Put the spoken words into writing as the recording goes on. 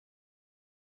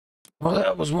Well,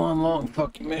 that was one long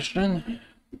fucking mission.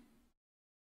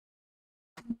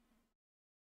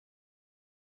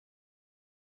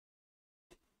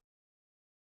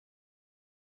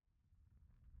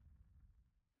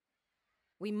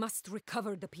 We must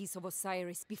recover the piece of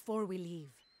Osiris before we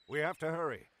leave. We have to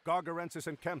hurry. Gargarensis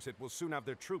and Kemsit will soon have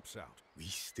their troops out. We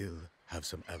still have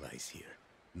some allies here.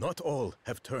 Not all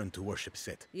have turned to worship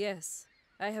Set. Yes,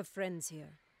 I have friends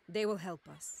here. They will help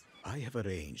us. I have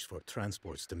arranged for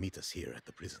transports to meet us here at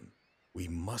the prison. We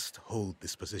must hold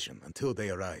this position until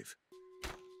they arrive.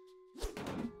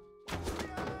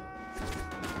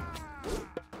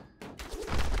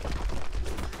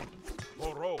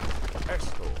 Moro,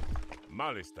 esto,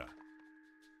 malista,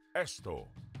 esto,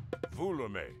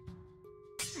 vulume.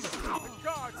 The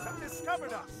guards have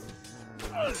discovered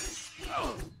us!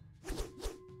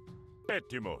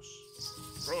 Petimos,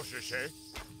 prosheshe.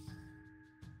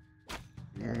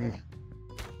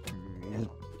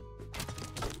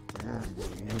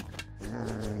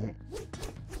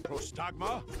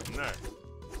 Prostagma? Ne,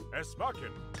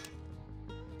 esmakin.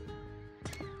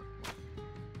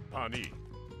 Pani,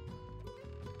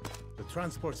 The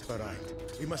transports have arrived.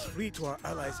 We must flee to our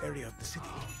allies' area of the city.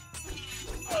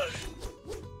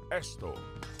 esto,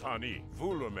 pani,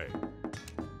 vulume.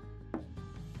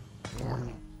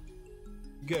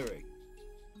 Gary.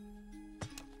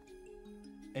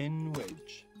 N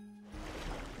wedge.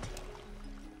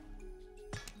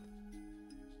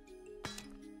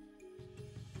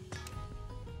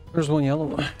 There's one yellow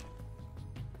one.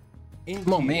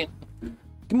 Come on, man.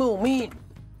 Come on, man.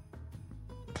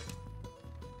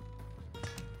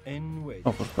 N wedge.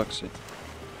 Oh, for fuck's sake.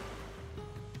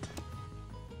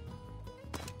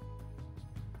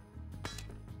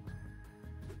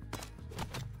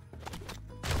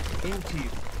 Into you.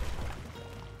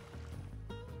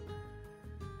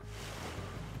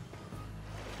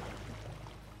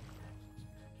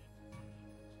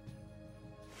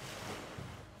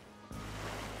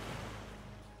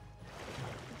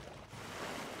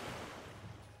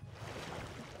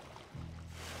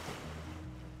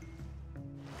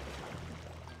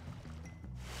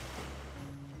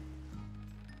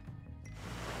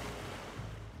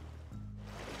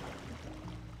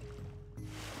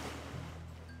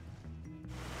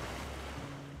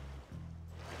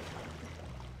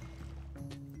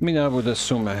 I mean, I would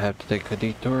assume I have to take a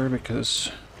detour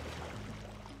because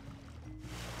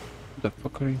the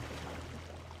fuckery.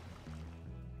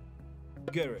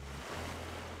 Gary.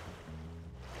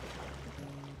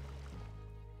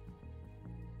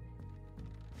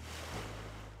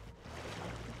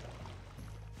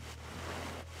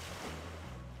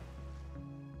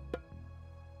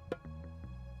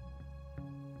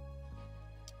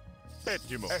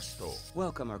 Petimos, esto.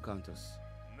 Welcome, Arcantus.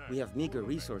 We have meager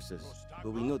resources, but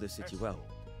we know the city well.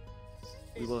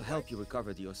 We will help you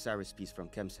recover the Osiris piece from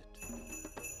Kemsit.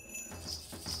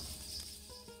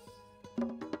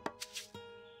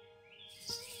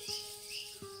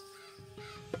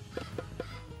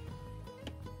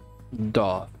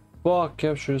 The fuck?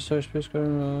 Capture the search space.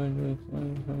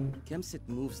 Kemsit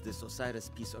moves this Osiris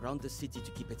piece around the city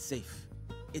to keep it safe.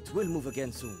 It will move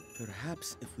again soon.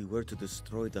 Perhaps if we were to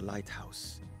destroy the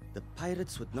lighthouse, the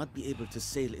pirates would not be able to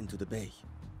sail into the bay.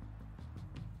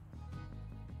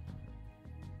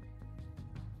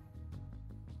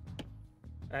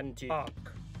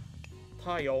 Anti-arc.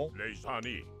 Tile. Les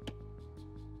pani,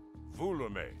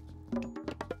 vulume.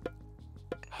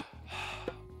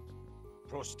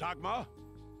 Prostagma?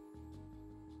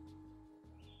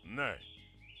 Ne.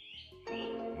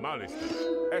 Malista,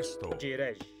 esto.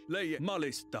 Girej. Leje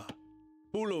malista.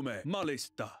 Pulume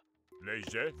malista.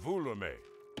 Leje, vulume,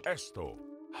 esto.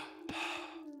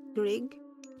 Grig.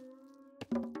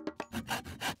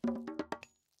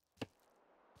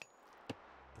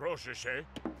 Prosheshe,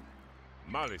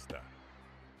 malista.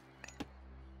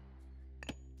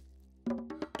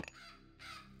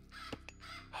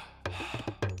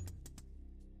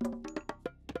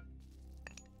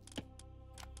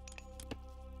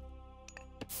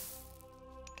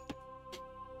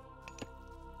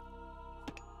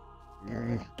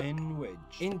 N wedge.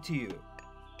 Into you.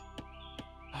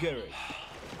 Gary.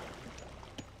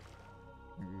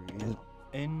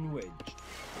 N wedge.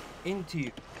 Into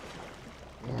you.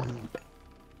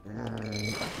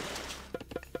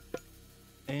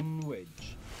 N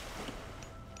wedge.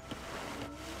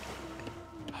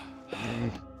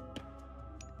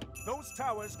 Those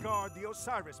towers guard the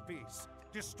Osiris piece.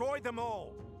 Destroy them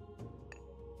all.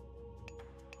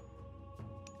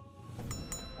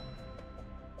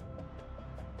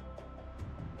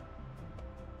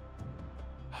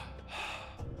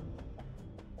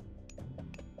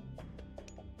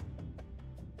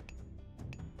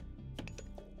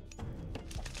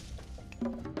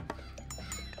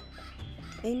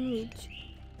 Enwich.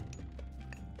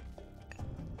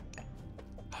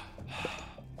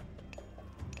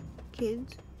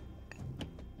 Kids.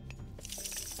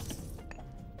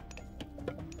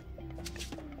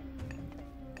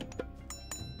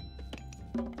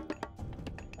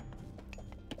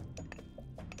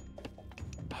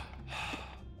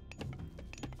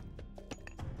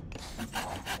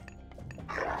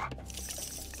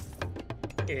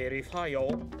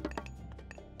 Erifaio.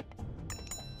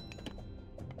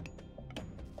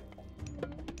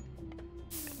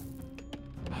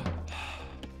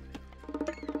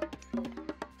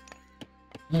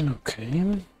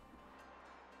 Okay.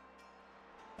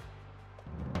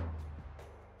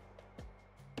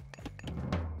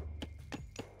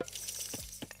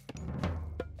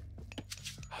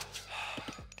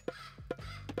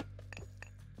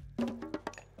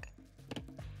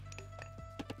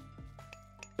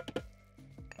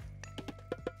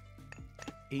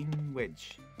 In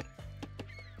wedge.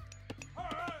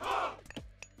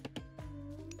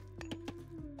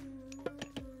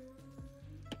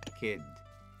 Kid.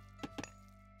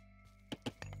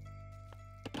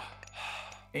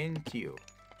 Into.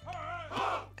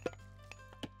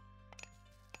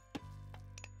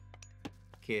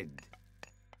 Kid.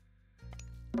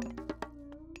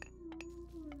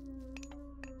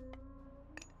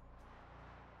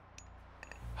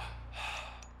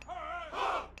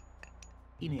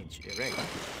 Image erect.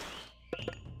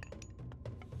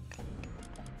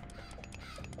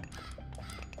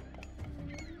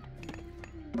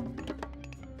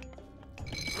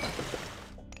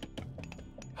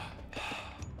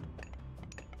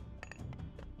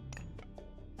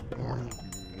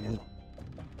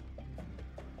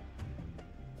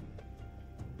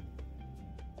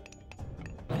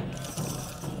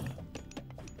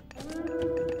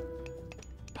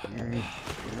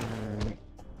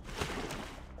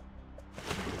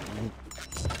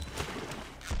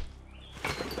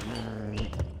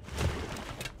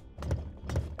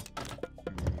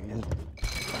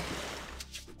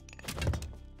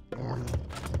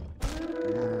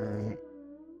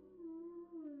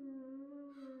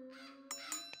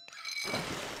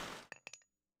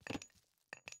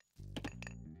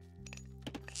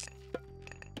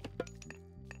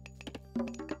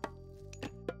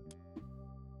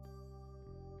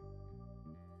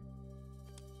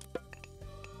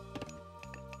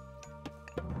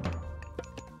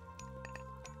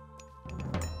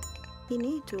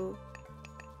 Finito.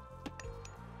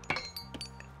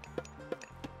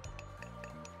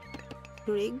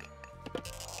 Rig.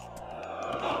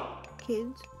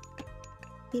 Kids.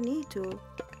 Finito.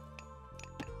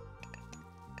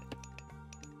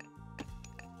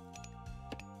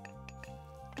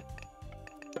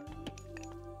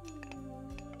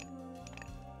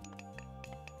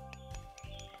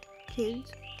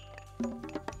 Kids.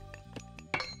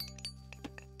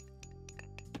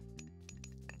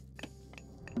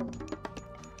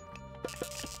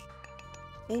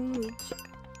 Enwich.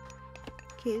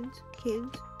 Kids.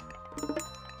 Kids.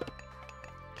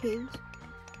 Kids.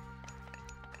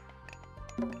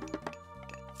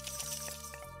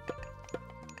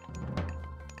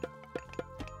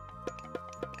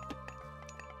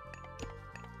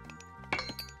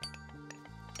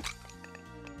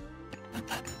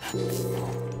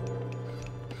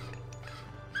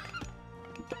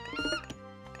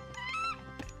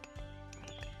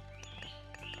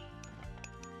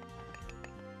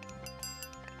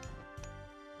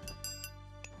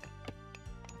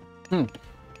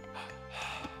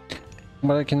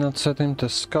 But I cannot set him to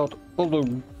scout, although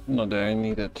no, there I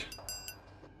need it.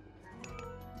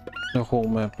 The whole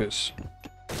map is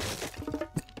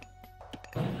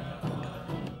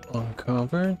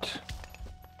uncovered.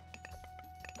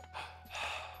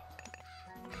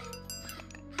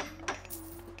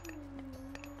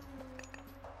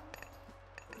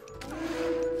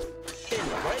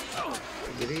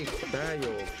 Greek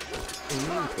Dio.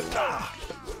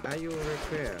 Ayo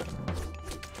repair.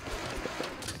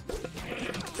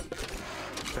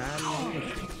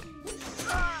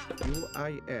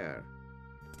 UIR.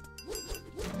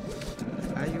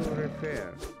 Ayo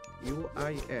repair.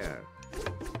 UIR.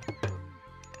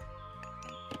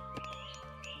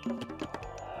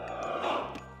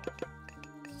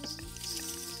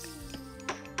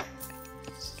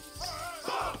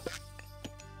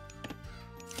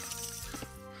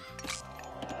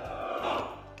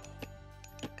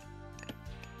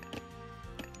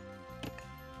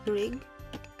 Rig.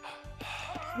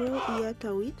 Hro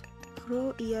iatawit.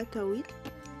 Hro iatawit.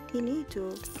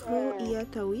 Finito. Hro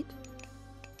iatawit.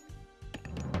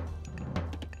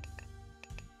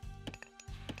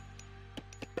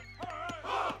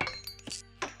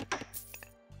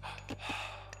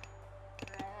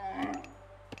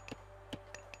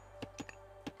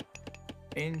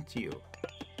 Into.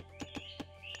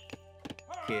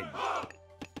 Kid.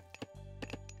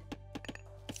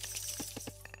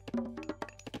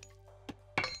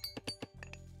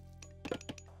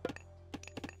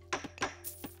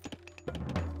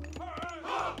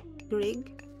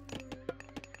 Grig.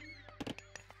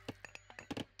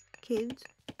 Kids.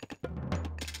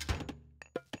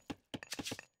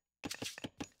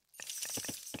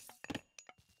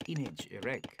 Teenage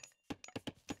erect.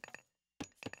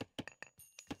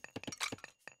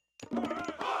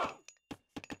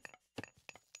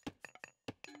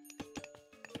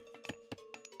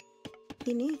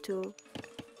 Finito.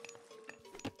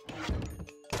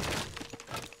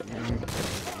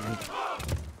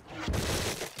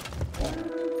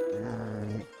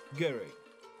 Gary.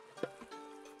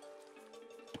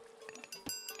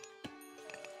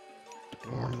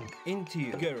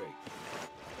 Into. Gary.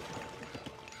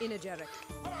 Inageric.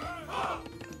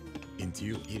 Into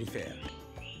you, Irifer.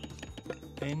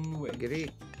 Enway.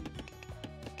 Greek.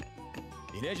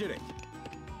 Inejeric.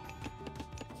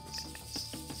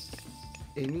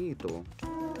 Enito.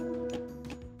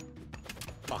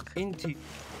 Fuck. Into.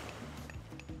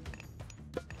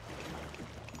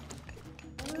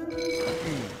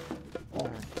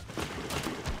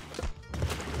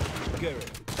 Gary.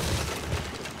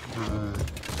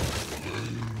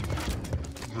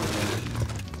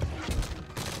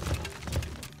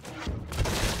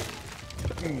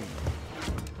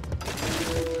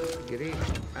 Greek.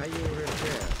 Are you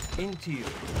repair? Into you.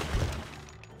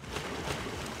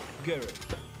 Gary.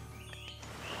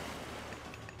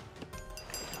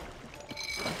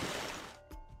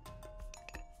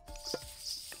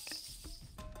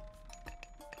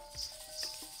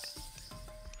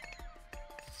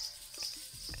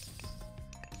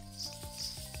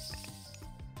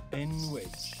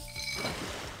 Wedge.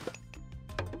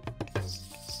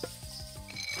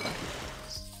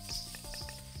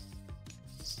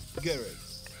 Gary.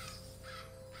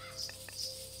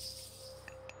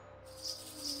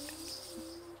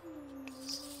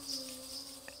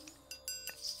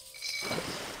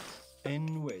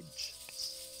 Wedge.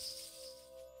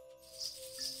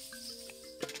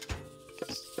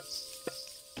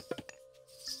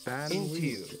 And Into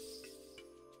you.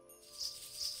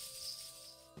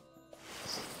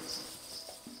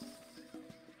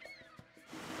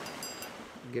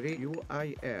 Greek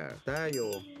UIR.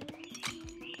 Tayo.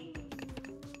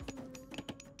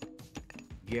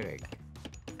 Gereg.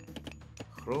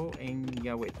 Gro en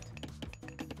Yawit.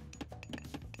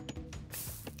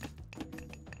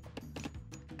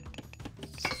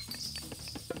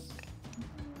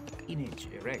 Inage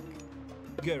Erek.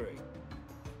 Gereg.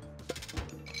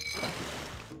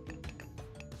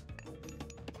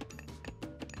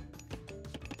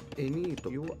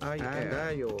 Enito. UIR.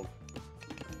 Tayo.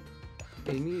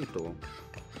 Enito.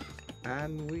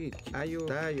 And which. Ayo.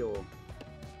 Tayo.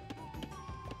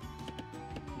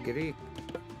 Greek.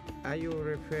 Ayo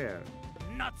refer.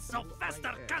 Not so fast,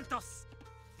 Arcantos!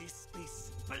 This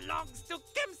piece belongs to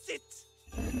Kimsit!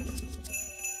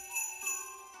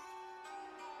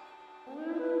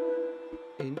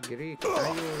 In Greek.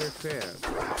 Ayo refer.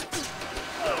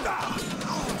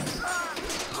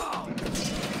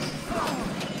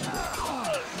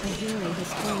 A hero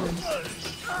has fallen.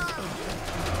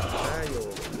 Tayo.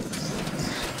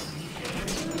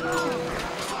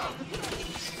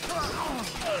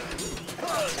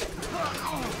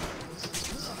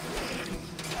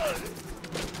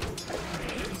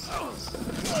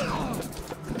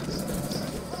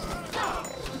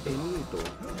 Enito.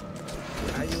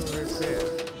 Ayo refer.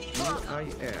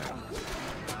 UIR.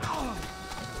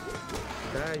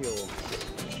 Tayo.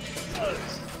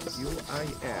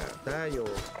 UIR. Tayo.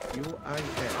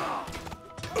 UIR.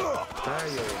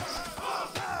 Tayo.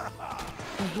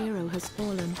 A hero has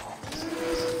fallen.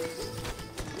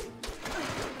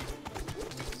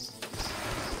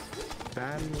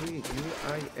 And with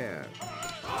UIR.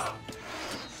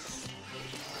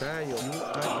 Tayo.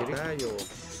 UIR. Tayo.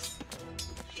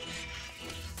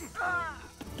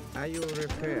 Ayo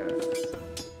repair.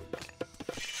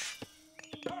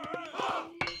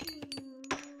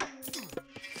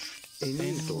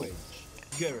 Enito.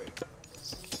 Gereg.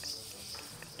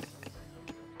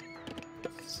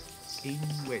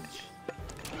 Wedge.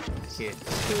 Kid.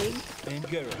 Grig. And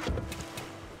Gereg.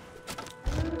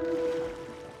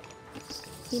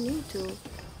 Finito.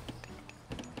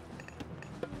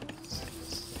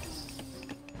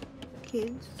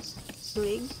 Kids.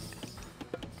 Grig.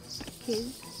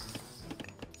 Kids.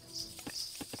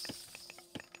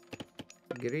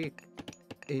 Greek.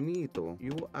 Enito.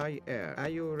 UIR.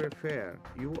 Ayo refer.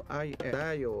 UIR.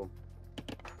 Tayo.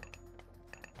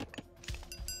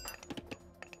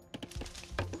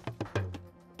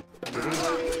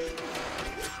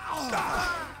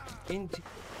 Into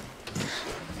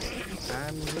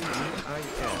and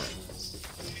UIL.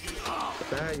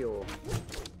 Tayo.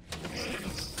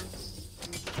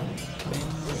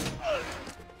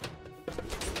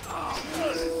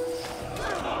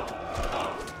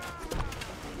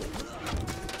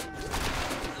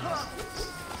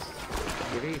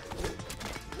 Grief.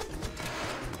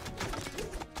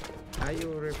 Ayo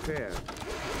repair.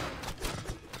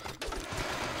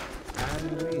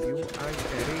 And with UIL.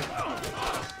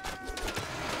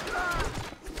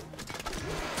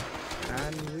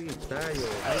 And with tayo,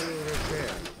 ayo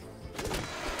repair.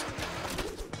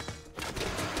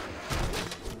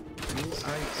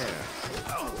 UIL.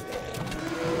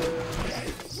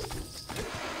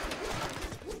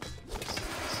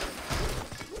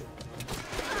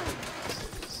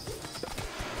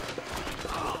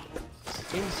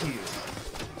 Into you.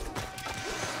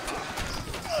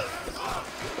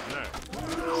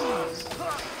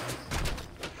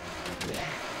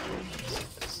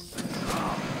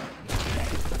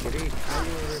 Great,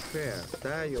 ayo repair,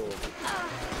 tayo.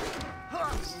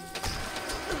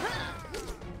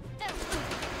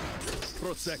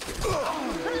 Protect.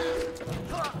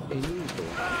 Enito.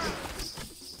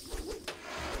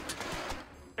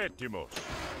 Ettimos.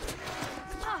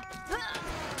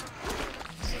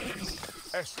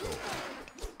 Esto.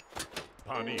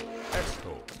 Pani.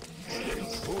 Esto.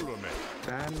 Volume.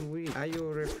 And we,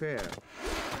 ayo repair.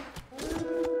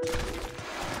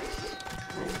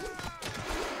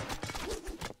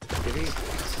 Great,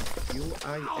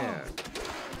 UIL.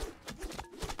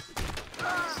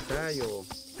 Tayo.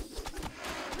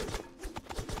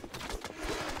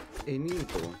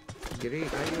 Enito.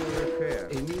 Great, ayo repair.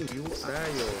 Enito,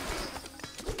 tayo.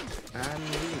 And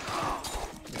we,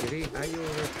 great, ayo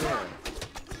repair.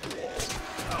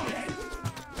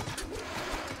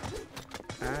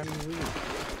 And we,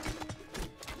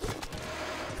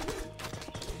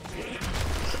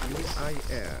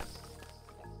 UIL.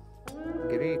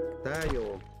 Great,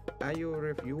 tayo. Ayo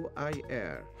review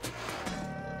UIL.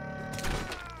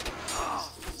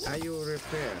 Ayo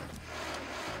repair.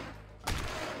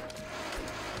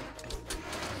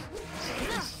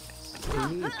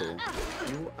 Enito,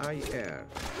 UIL.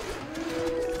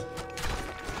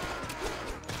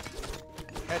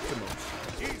 Ettimos.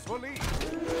 He's for lead.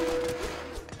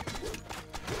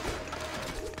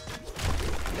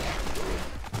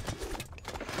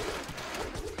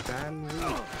 And we,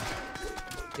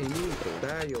 Enito,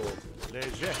 tayo.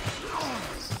 Léger.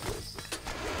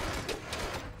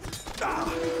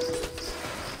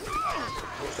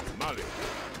 Mali.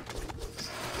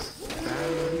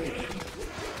 And we,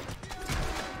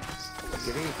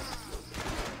 great.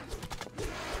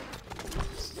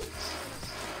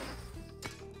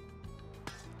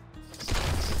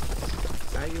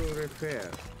 Ayo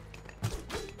repair.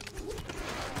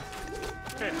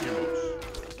 Ettimos.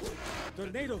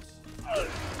 Tornadoes.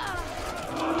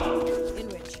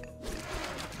 Enrich.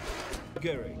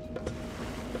 Gary.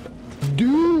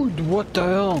 Dude, what the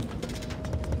hell?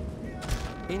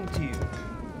 Into you.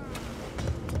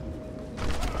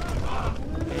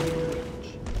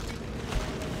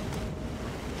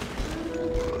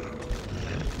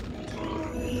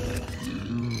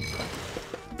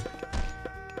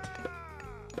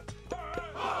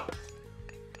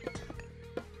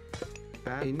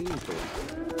 Enito,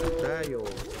 tayo.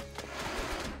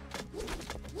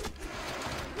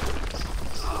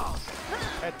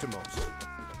 Ettimos.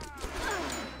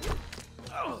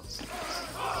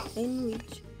 In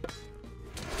which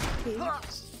cage?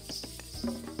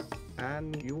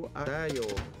 And you are tayo.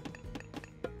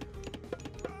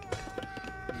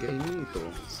 Enito.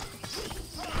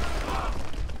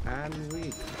 And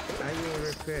we, tayo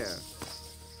repair.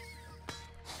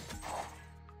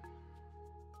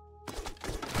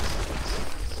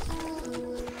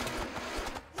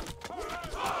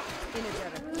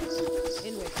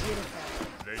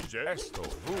 Léger. Esto.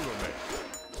 Volume.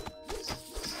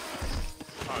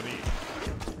 Pani.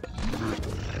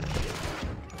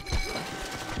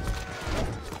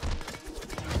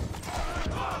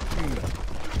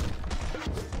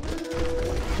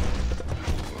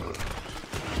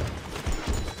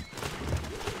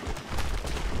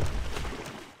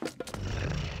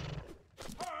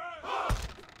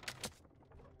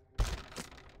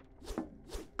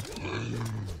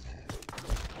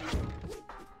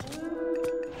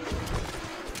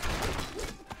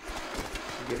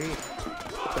 Great,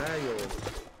 tayo.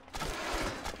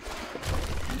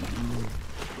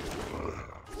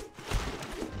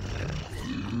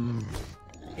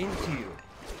 Into you.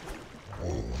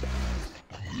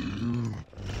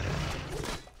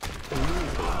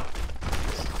 Enito.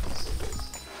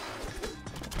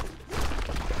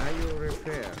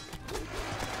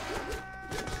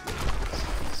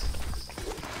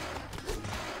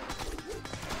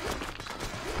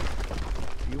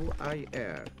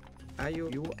 UIR.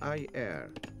 UIR.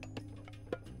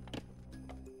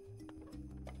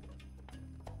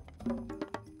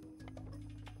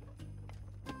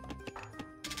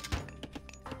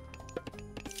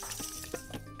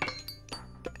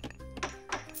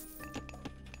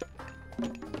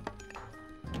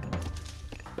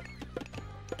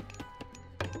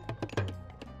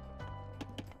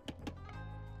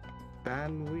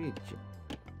 Anwich.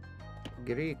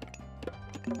 Greek.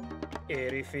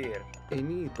 Erifir.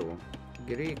 Enito.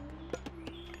 Greek.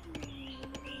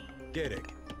 Gerek.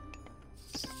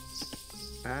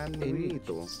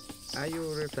 Anwito. Ayo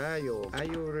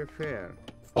refer.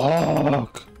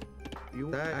 Fuck.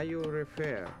 Ayo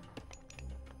refer.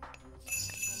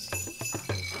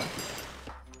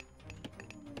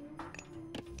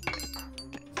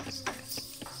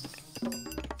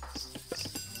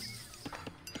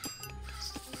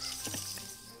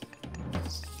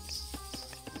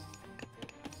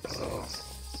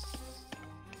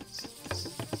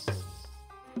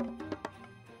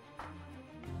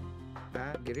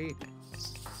 Greek.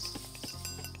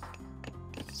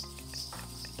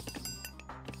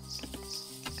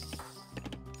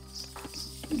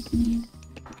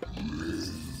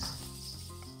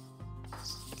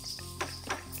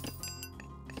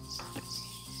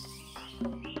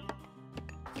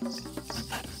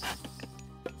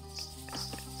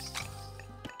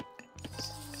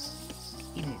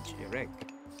 Direct.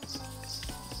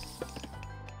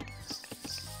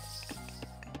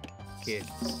 Kid.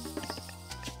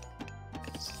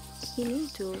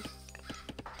 Inito.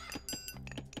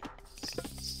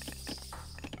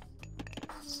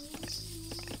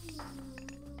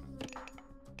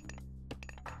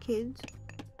 Kids.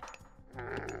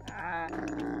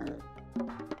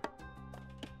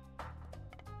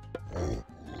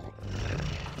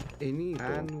 Enito.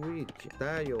 Anwich.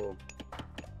 Tayo.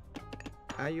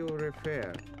 Ayo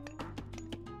refer.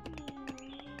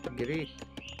 Greek.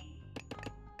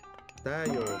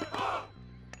 Tayo.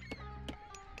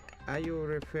 Ayo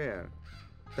refer.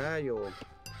 Tayo.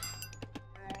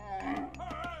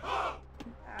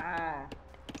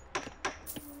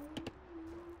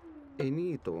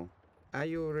 Enito.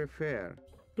 Ayo refer.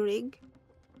 Grig.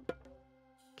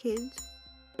 Kids.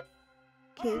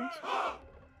 Kids.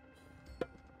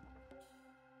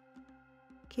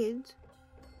 Kids.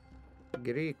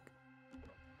 Greek.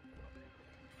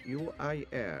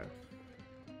 UIR.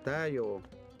 Tayo.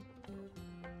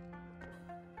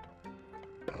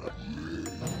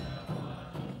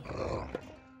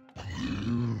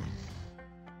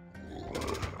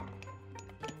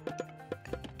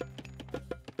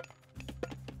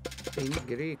 In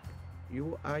Greek.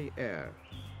 UIR.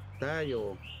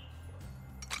 Tayo.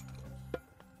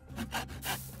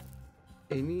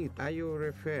 Init. Ayo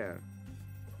refer.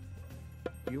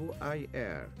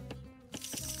 UIR.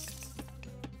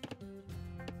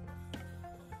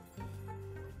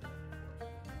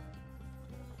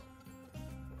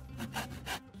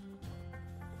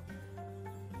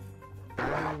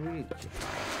 Anwich.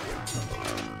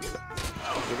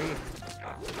 Greek.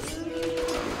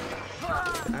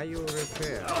 Ayo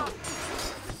refer.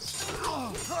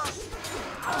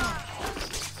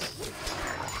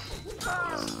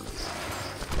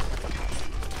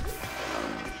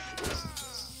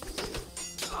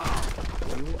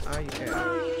 UIR.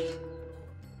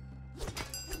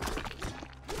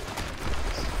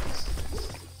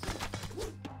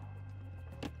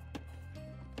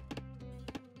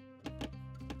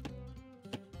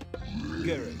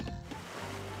 Garrett.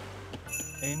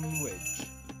 Enwich.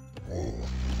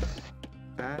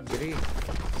 Greek.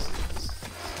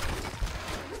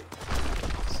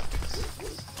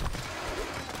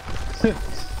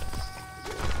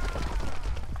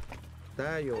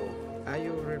 Tayo.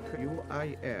 Ayo refer.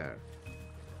 UIR.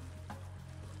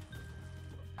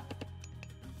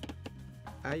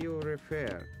 Ayo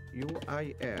refer.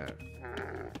 UIR.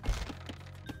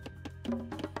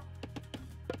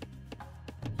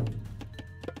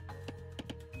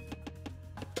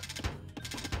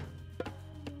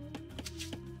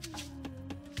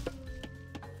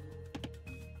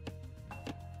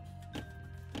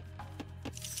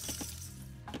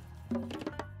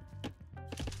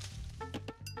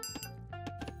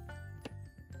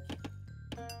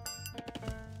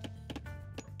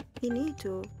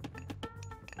 Inito.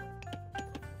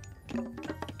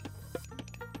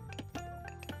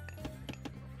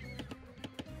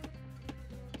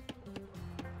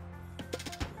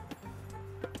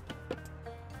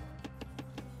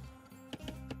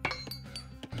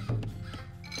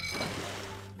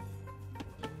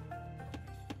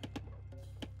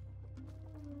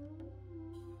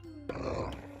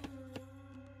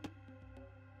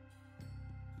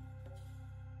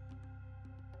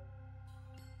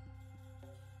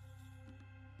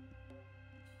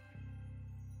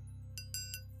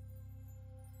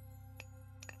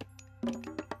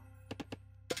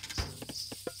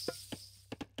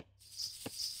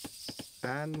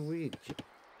 and which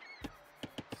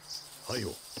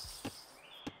Hayo.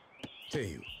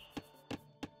 Teyu.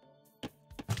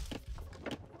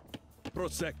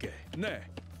 Proseke. Ne.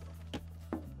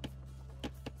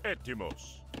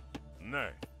 Etimos. Ne.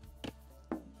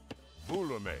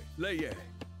 Bulume. Leye.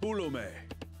 Bulume.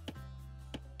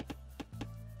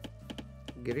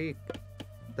 Greek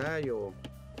Tayo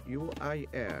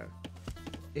UIR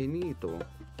Enito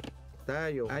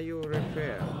Tayo Ayo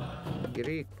refer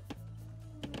Greek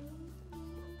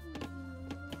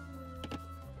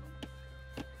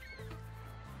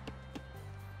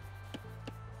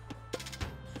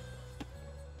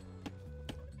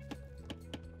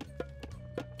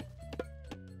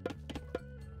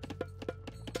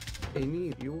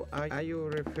Enit UI Ayo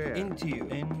refer Into you.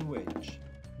 N wedge.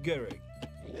 Garrick.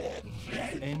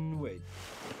 N wedge.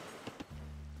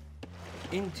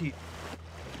 Into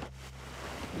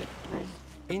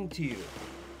you.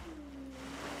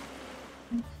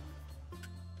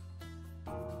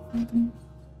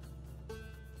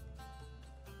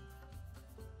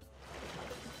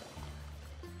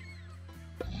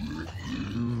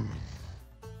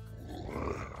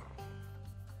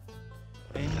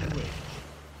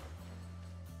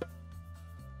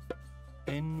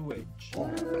 N wedge.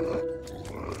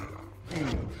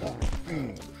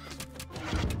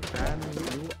 and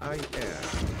UIR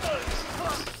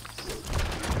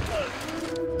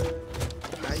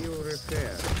Ayo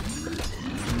refer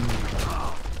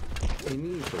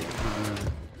Enito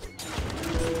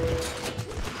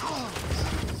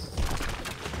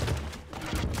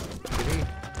Greek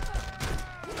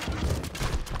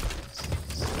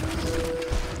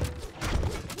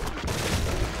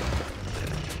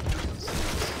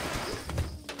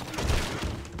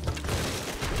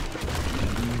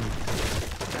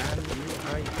and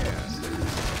UIR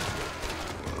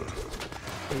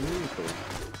Enito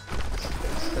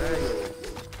Tayo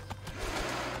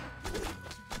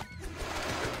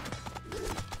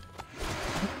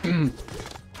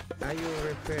Ayo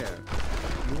refer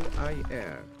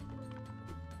UIR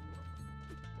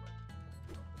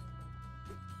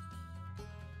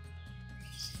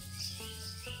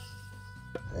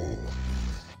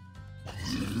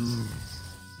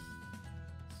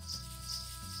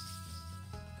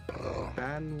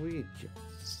and which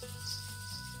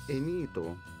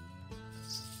Enito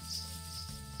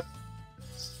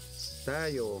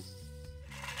Tayo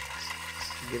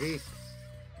Greek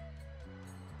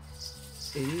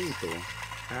Enito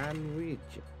and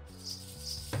which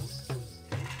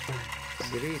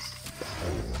Greek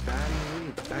and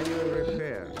which Ayo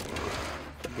refer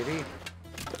Greek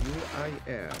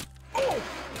UIR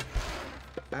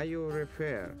Ayo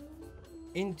refer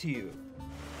Into you.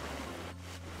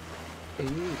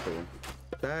 Enito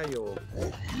Tayo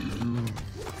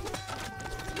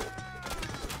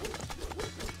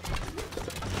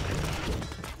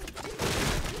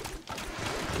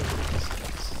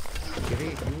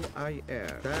Greek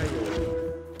UIR Tayo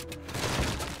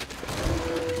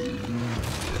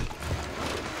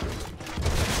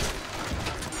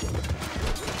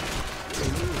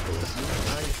Enito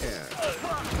UIR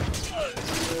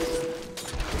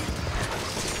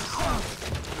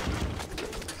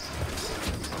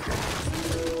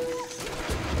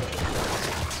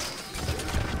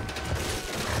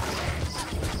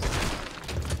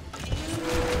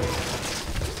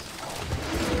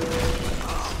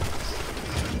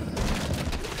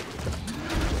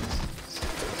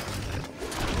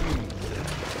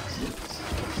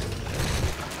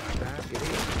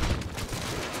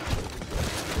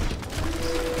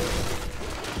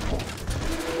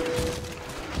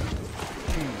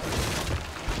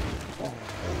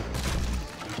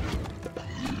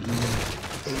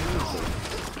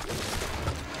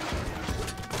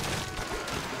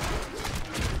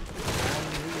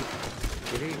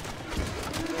Greek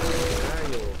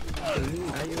Tayo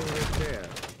Ayo refer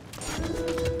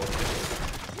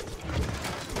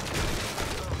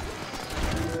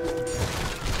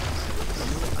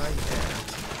UIR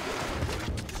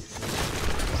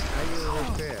Ayo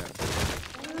refer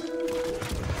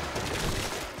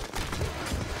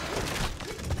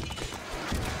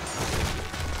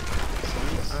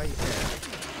UIR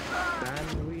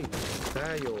Sandwich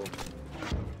Tayo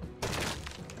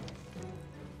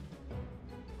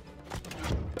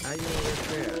Ayo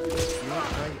refer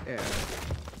UIR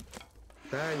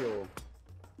Tayo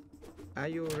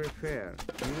Ayo refer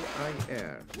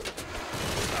UIR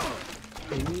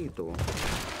Enito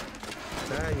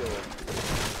Tayo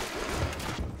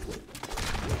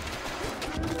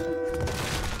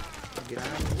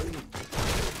Grand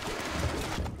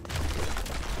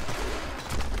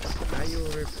Ayo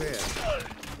refer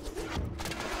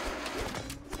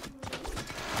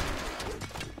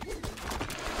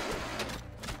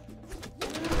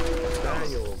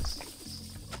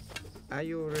Are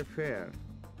you repair?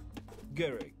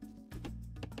 Garrick.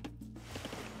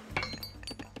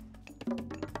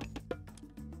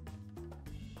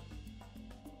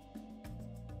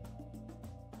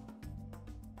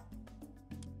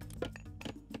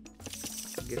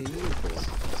 Grinito.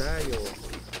 Tayo.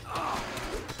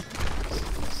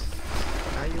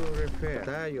 Are you repair?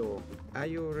 Tayo. Are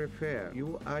you repair?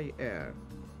 UIR.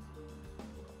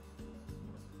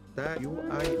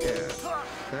 UIR.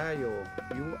 Tayo.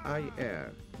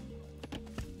 UIR.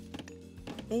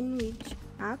 In which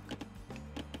act?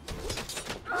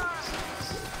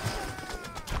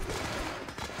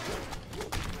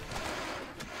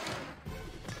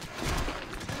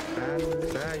 And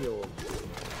tayo.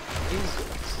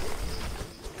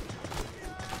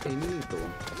 Inito.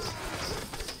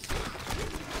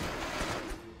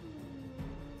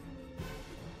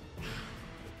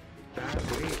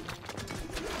 Tabri.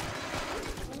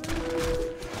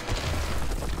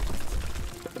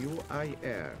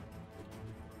 UIR.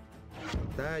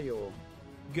 Tayo.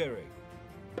 Garrick.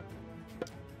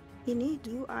 You need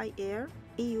UIR,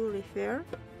 EU refer,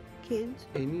 kids.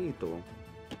 Inito.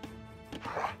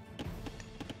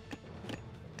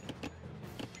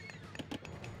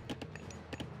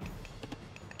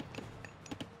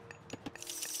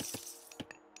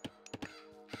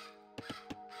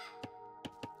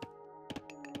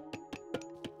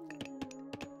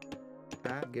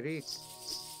 Greek.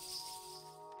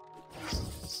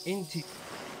 Inti.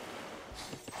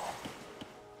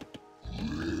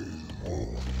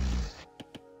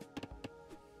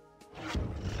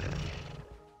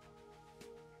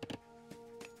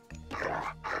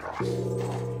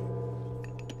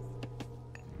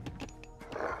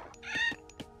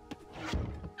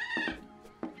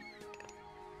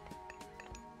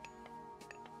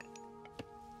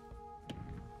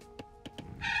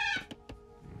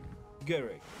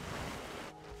 Garrick.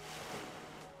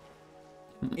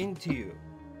 Into you.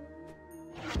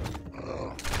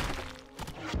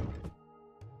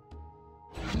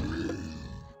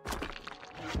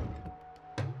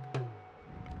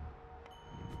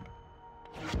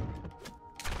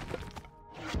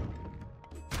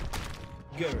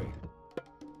 Garrick.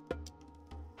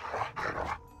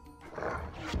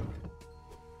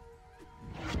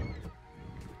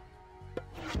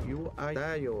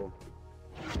 Tayo.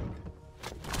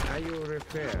 Are you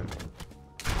repair?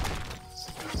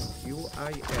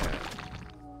 UIR.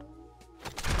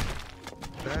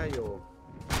 Tayo.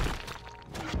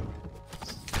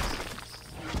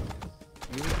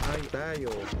 UI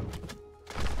tayo.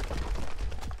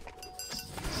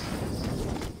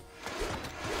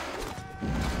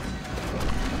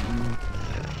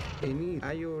 Any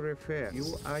are you repair?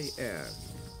 UIR.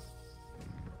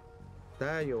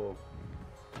 Tayo.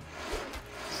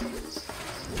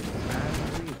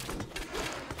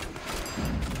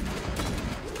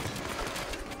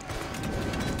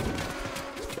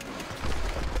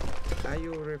 Are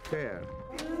you repair?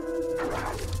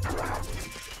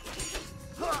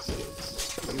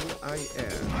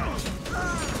 UIR.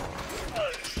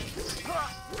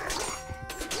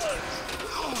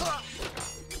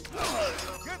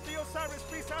 Get the Osiris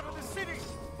beast out of the city!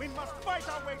 We must fight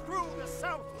our way through the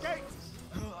south gate!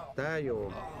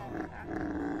 Tayo.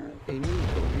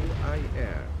 Enito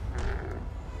UIR.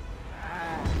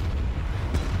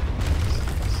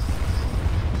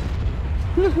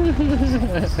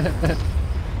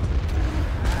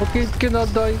 Okay, it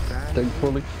cannot die,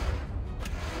 thankfully.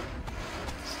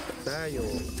 Tayo.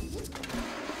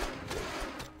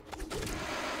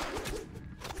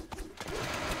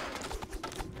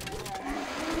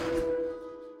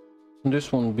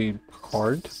 This one be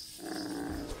hard.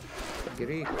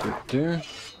 Greek. Right there.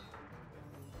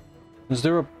 Is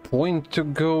there a point to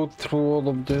go through all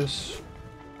of this?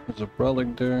 There's a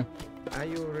relic there. Are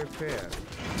you repair?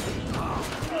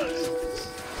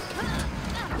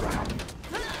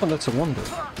 Oh, that's a wonder.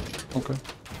 Okay.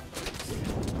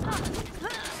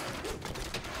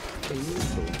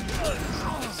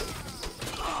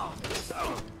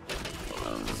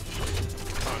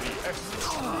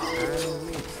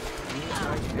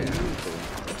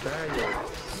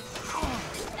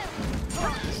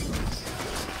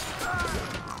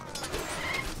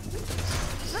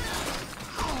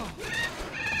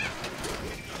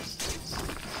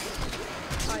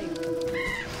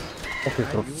 Okay,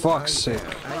 for fuck's sake.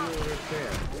 Are you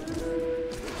repair?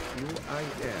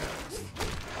 UIR.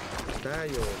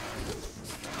 Tayo.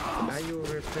 Are you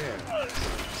repair?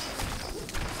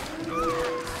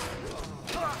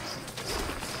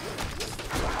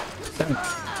 Damn.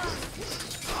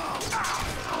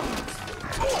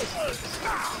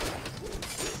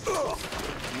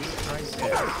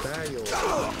 UIR. Tayo.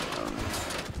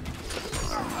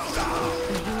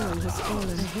 hero has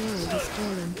fallen. A hero has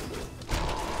fallen.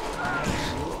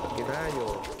 Dayo.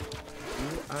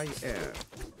 UIR.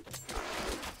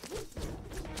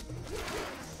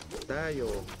 Dayo.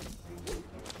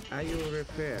 IU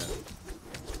repair.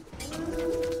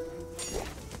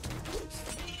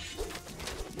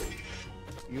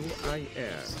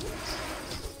 UIR.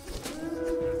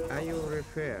 IU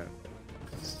repair.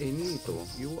 Inito.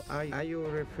 IU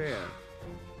repair.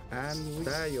 And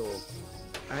Dayo.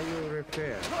 IU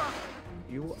repair.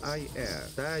 UIR.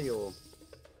 Dayo.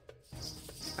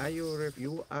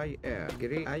 UIR.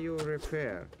 Great. IU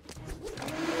repair.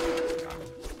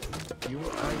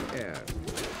 UIR.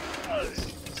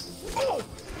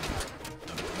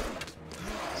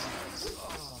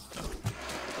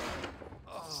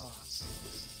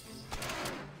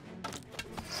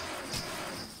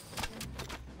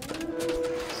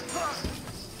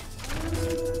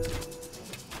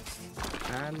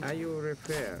 And IU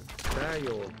repair.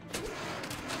 Dayo.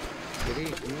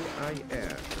 Great.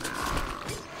 UIR.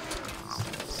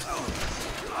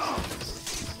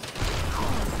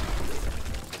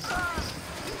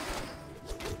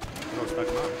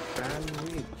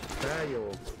 Sandwich. Dayo.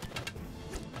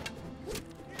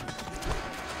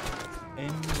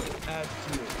 Anyway, add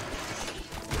to it.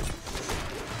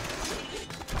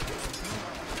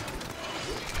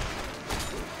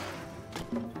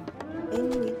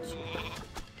 Enrich.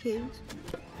 Killed.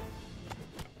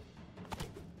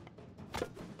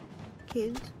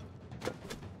 Killed.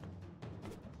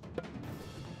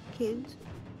 Killed.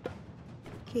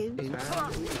 Killed.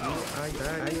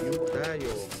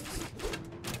 Dayo.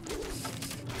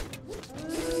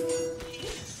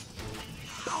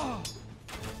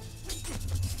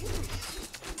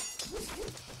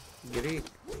 Greek.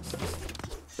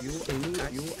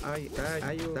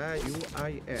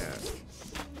 UIR.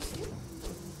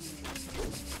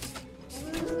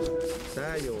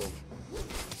 Dayo.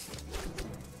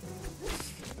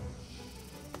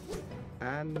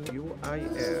 And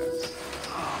UIR.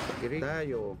 Greek.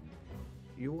 Dayo.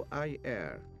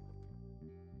 UIR.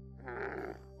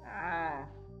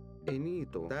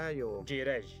 Enito. Dayo.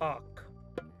 Jirej. Ak.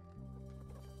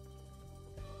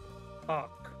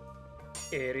 Ak.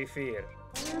 Erifir.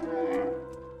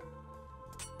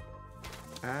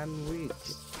 And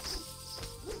which?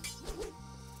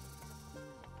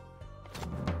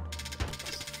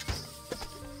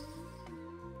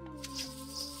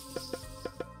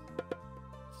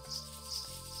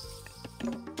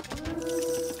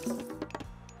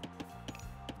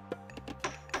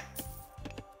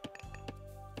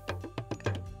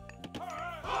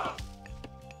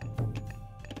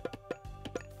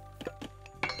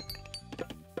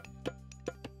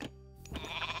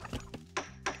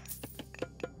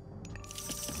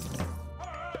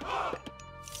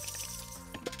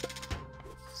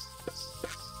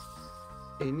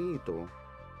 Enito.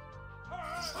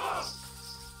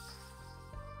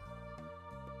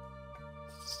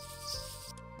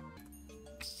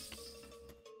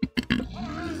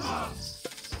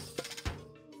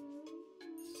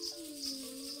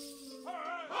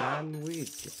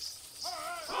 Sandwich.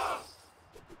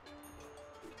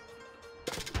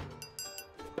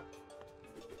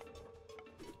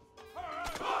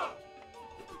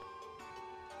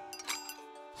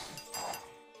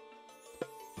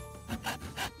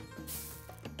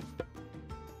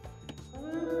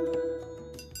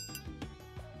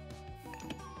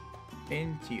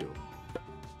 Entio.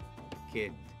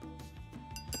 Kid.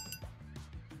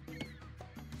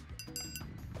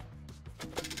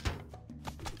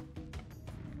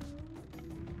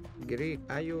 Greek.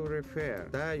 IU refer.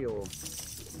 Dayo.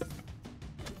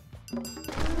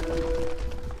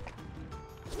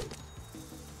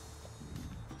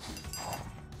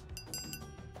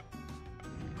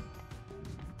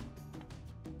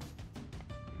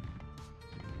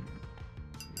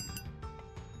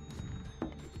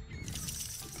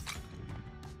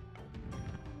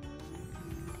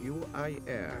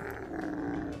 UIR.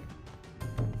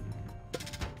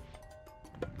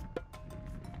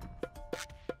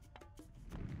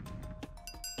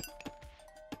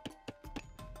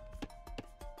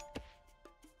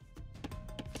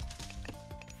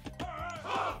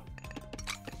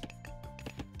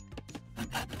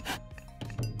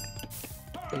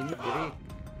 In Greek.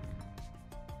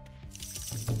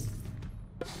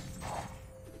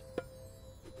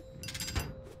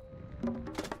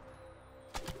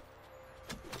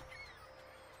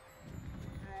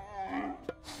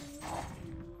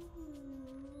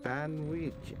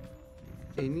 Sandwich.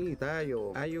 Ini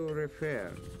tayo. IU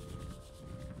refer.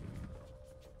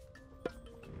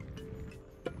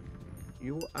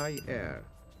 UIR.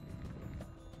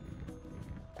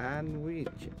 And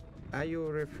which? Are you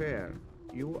refer?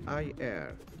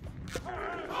 UIR.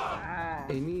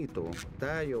 Inito.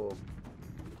 Tayo.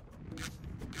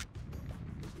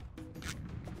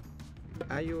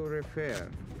 Are you refer?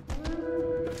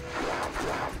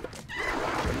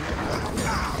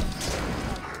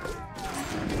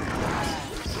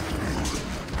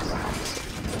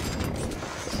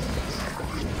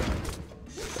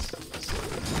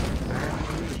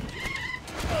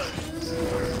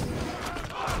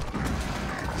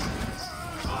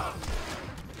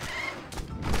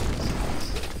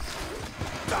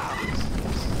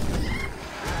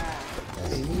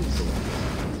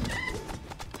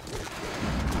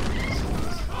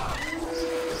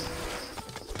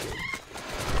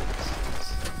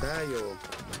 Tayo.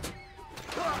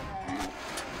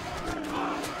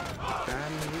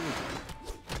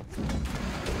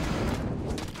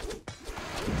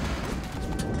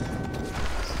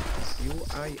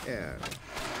 UIR.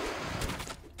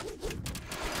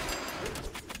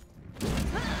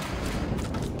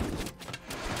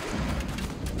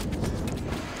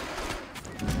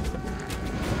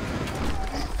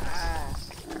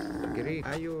 Greek.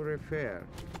 Are you refer?